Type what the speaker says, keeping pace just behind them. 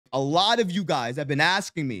a lot of you guys have been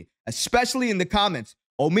asking me, especially in the comments,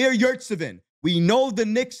 Omer Yurtseven, we know the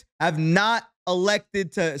Knicks have not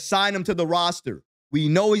elected to sign him to the roster. We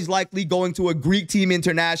know he's likely going to a Greek team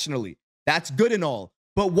internationally. That's good and all.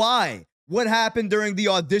 But why? What happened during the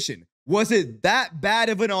audition? Was it that bad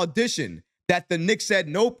of an audition that the Knicks said,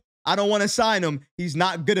 nope, I don't want to sign him. He's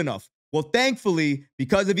not good enough? Well, thankfully,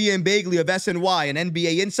 because of Ian Bagley of SNY, an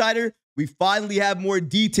NBA insider, we finally have more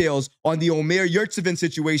details on the Omer Yurtseven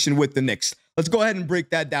situation with the Knicks. Let's go ahead and break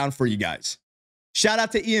that down for you guys. Shout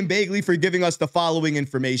out to Ian Bagley for giving us the following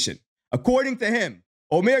information. According to him,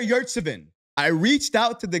 Omer Yurtseven, I reached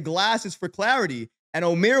out to the Glasses for clarity, and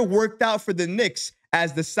Omer worked out for the Knicks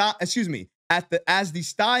as the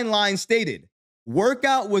Stein line stated.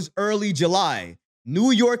 Workout was early July.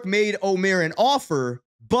 New York made Omer an offer,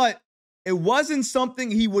 but it wasn't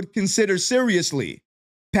something he would consider seriously.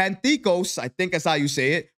 Panthikos, I think that's how you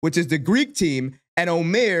say it, which is the Greek team, and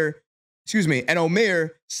Omer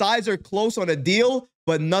sides are close on a deal,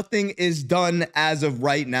 but nothing is done as of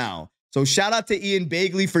right now. So shout out to Ian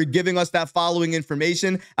Bagley for giving us that following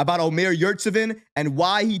information about Omer Yurtseven and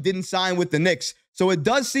why he didn't sign with the Knicks. So it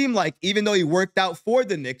does seem like even though he worked out for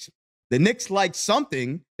the Knicks liked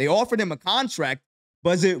something. They offered him a contract,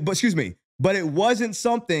 but it wasn't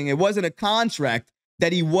something, it wasn't a contract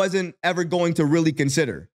that he wasn't ever going to really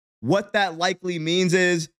consider. What that likely means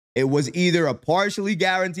is it was either a partially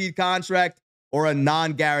guaranteed contract or a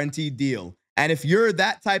non-guaranteed deal. And if you're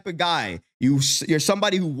that type of guy, you're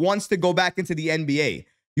somebody who wants to go back into the NBA,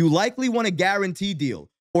 you likely want a guaranteed deal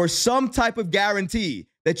or some type of guarantee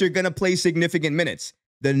that you're going to play significant minutes.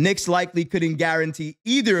 The Knicks likely couldn't guarantee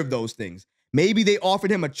either of those things. Maybe they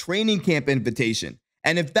offered him a training camp invitation.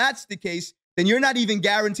 And if that's the case, then you're not even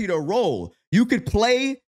guaranteed a role. You could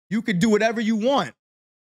play, you could do whatever you want.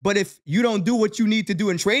 But if you don't do what you need to do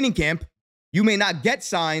in training camp, you may not get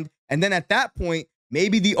signed. And then at that point,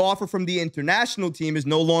 maybe the offer from the international team is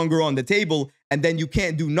no longer on the table, and then you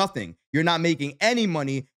can't do nothing. You're not making any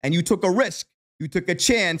money, and you took a risk. You took a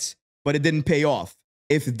chance, but it didn't pay off.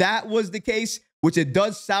 If that was the case, which it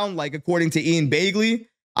does sound like according to Ian Bagley,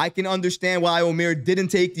 I can understand why Omer didn't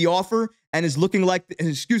take the offer and is looking like,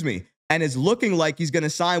 he's going to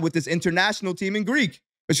sign with this international team in Greece.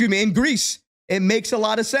 It makes a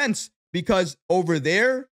lot of sense because over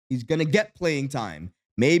there, he's going to get playing time.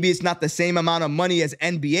 Maybe it's not the same amount of money as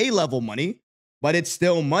NBA level money, but it's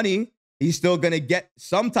still money. He's still going to get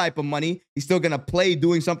some type of money. He's still going to play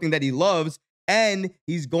doing something that he loves, and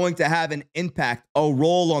he's going to have an impact, a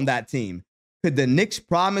role on that team. Could the Knicks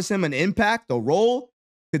promise him an impact, a role?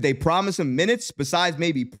 Could they promise him minutes besides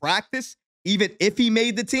maybe practice, even if he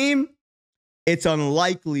made the team? It's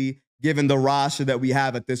unlikely given the roster that we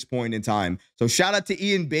have at this point in time. So shout out to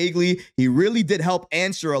Ian Bagley. He really did help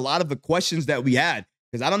answer a lot of the questions that we had.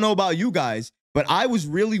 Because I don't know about you guys, but I was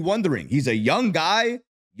really wondering. He's a young guy,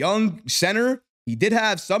 young center. He did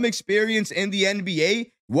have some experience in the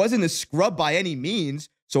NBA. Wasn't a scrub by any means.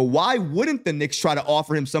 So why wouldn't the Knicks try to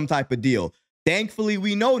offer him some type of deal? Thankfully,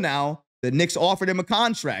 we know now the Knicks offered him a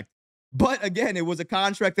contract. But again, it was a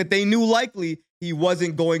contract that they knew likely he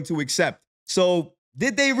wasn't going to accept. So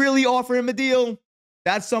did they really offer him a deal?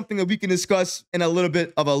 That's something that we can discuss in a little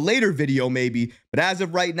bit of a later video maybe. But as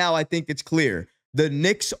of right now, I think it's clear. The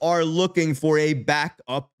Knicks are looking for a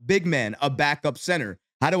backup big man, a backup center.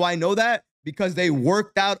 How do I know that? Because they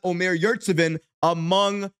worked out Omer Yurtseven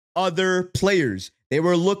among other players. They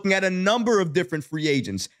were looking at a number of different free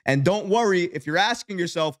agents. And don't worry, if you're asking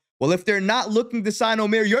yourself, well, if they're not looking to sign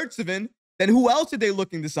Omer Yurtseven, then who else are they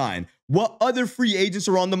looking to sign? What other free agents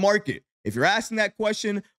are on the market? If you're asking that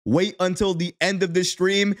question, wait until the end of the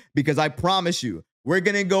stream, because I promise you, we're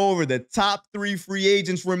going to go over the top 3 free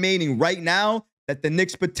agents remaining right now that the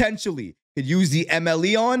Knicks potentially could use the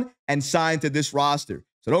MLE on and sign to this roster.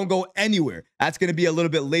 So don't go anywhere. That's going to be a little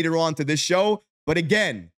bit later on to this show. But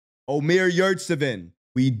again, Omer Yurtseven,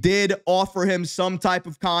 we did offer him some type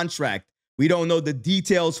of contract. We don't know the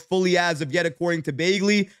details fully as of yet, according to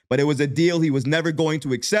Bagley, but it was a deal he was never going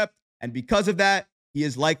to accept. And because of that, he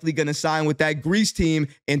is likely going to sign with that Greece team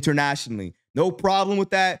internationally. No problem with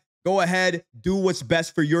that. Go ahead, do what's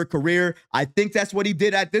best for your career. I think that's what he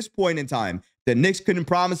did at this point in time. The Knicks couldn't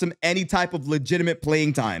promise him any type of legitimate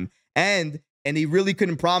playing time. And he really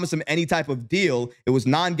couldn't promise him any type of deal. It was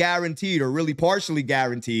non-guaranteed or really partially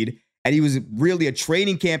guaranteed. And he was really a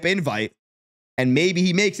training camp invite. And maybe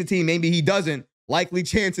he makes the team, maybe he doesn't. Likely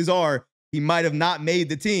chances are he might have not made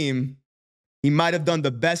the team. He might have done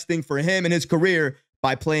the best thing for him and his career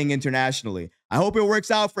by playing internationally. I hope it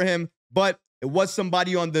works out for him, but it was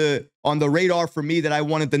somebody on the radar for me that I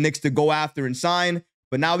wanted the Knicks to go after and sign.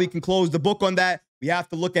 But now we can close the book on that. we have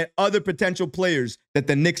to look at other potential players that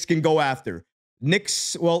the Knicks can go after.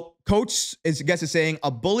 Knicks, well, coach is saying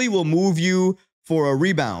a bully will move you for a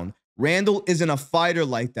rebound. Randle isn't a fighter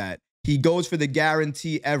like that. He goes for the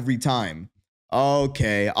guarantee every time.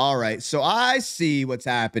 Okay, all right. So I see what's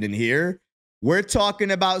happening here. We're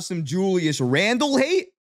talking about some Julius Randle hate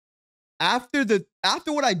after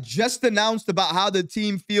what I just announced about how the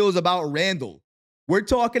team feels about Randle. We're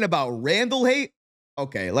talking about Randle hate.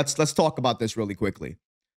 Okay, let's talk about this really quickly.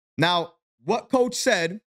 Now, what coach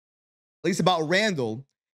said, at least about Randle,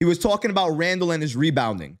 he was talking about Randle and his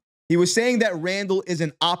rebounding. He was saying that Randle is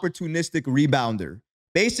an opportunistic rebounder,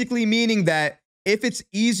 basically meaning that if it's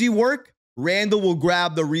easy work, Randle will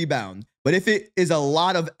grab the rebound. But if it is a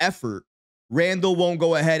lot of effort, Randle won't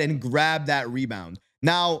go ahead and grab that rebound.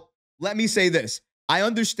 Now, let me say this. I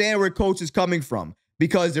understand where coach is coming from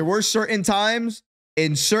because there were certain times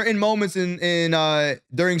in certain moments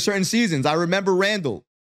during certain seasons. I remember Randle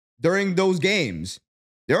during those games.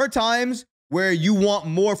 There are times where you want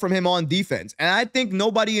more from him on defense. And I think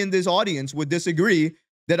nobody in this audience would disagree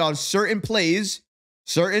that on certain plays,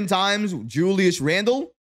 certain times, Julius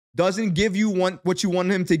Randle doesn't give you what you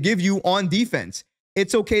want him to give you on defense.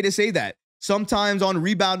 It's okay to say that. Sometimes on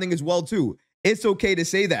rebounding as well, too. It's okay to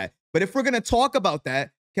say that. But if we're going to talk about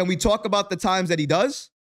that, can we talk about the times that he does?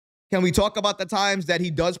 Can we talk about the times that he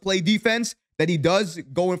does play defense, that he does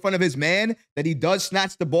go in front of his man, that he does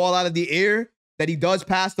snatch the ball out of the air, that he does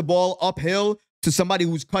pass the ball uphill to somebody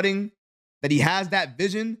who's cutting, that he has that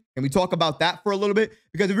vision? Can we talk about that for a little bit?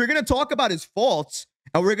 Because if we're going to talk about his faults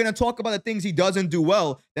and we're going to talk about the things he doesn't do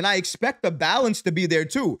well, then I expect the balance to be there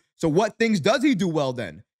too. So what things does he do well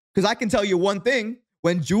then? Because I can tell you one thing.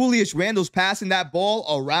 When Julius Randle's passing that ball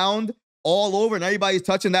around all over and everybody's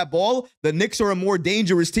touching that ball, the Knicks are a more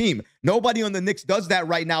dangerous team. Nobody on the Knicks does that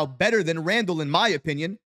right now better than Randle, in my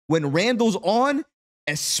opinion. When Randle's on,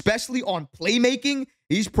 especially on playmaking,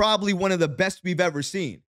 he's probably one of the best we've ever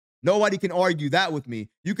seen. Nobody can argue that with me.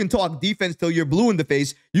 You can talk defense till you're blue in the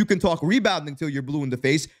face. You can talk rebounding till you're blue in the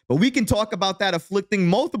face. But we can talk about that afflicting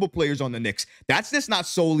multiple players on the Knicks. That's just not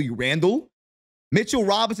solely Randle. Mitchell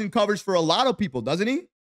Robinson covers for a lot of people, doesn't he?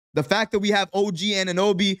 The fact that we have OG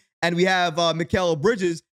Anunoby and we have Mikal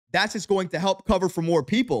Bridges, that's just going to help cover for more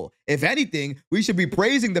people. If anything, we should be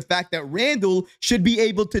praising the fact that Randle should be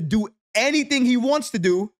able to do anything he wants to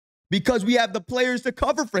do because we have the players to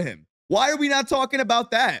cover for him. Why are we not talking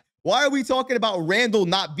about that? Why are we talking about Randle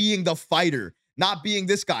not being the fighter, not being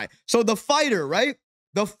this guy? So the fighter, right?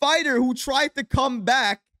 The fighter who tried to come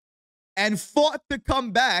back and fought to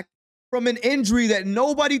come back from an injury that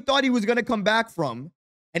nobody thought he was going to come back from.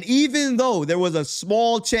 And even though there was a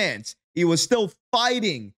small chance, he was still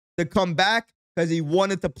fighting to come back because he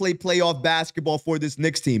wanted to play playoff basketball for this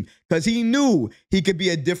Knicks team because he knew he could be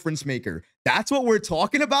a difference maker. That's what we're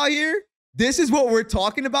talking about here. This is what we're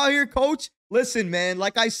talking about here, coach. Listen, man,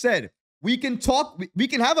 like I said, we can talk. We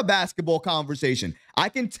can have a basketball conversation. I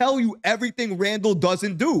can tell you everything Randle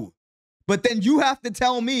doesn't do, but then you have to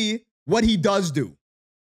tell me what he does do.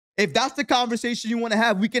 If that's the conversation you want to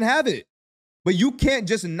have, we can have it. But you can't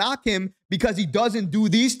just knock him because he doesn't do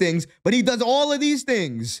these things, but he does all of these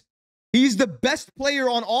things. He's the best player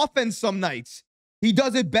on offense some nights. He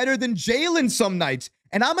does it better than Jalen some nights.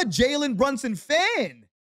 And I'm a Jalen Brunson fan.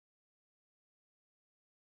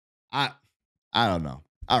 I don't know.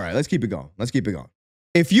 All right, let's keep it going. Let's keep it going.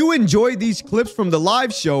 If you enjoyed these clips from the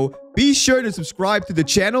live show, be sure to subscribe to the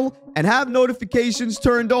channel and have notifications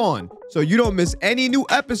turned on so you don't miss any new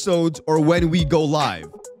episodes or when we go live.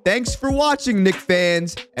 Thanks for watching, Knicks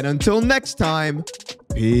fans, and until next time,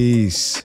 peace.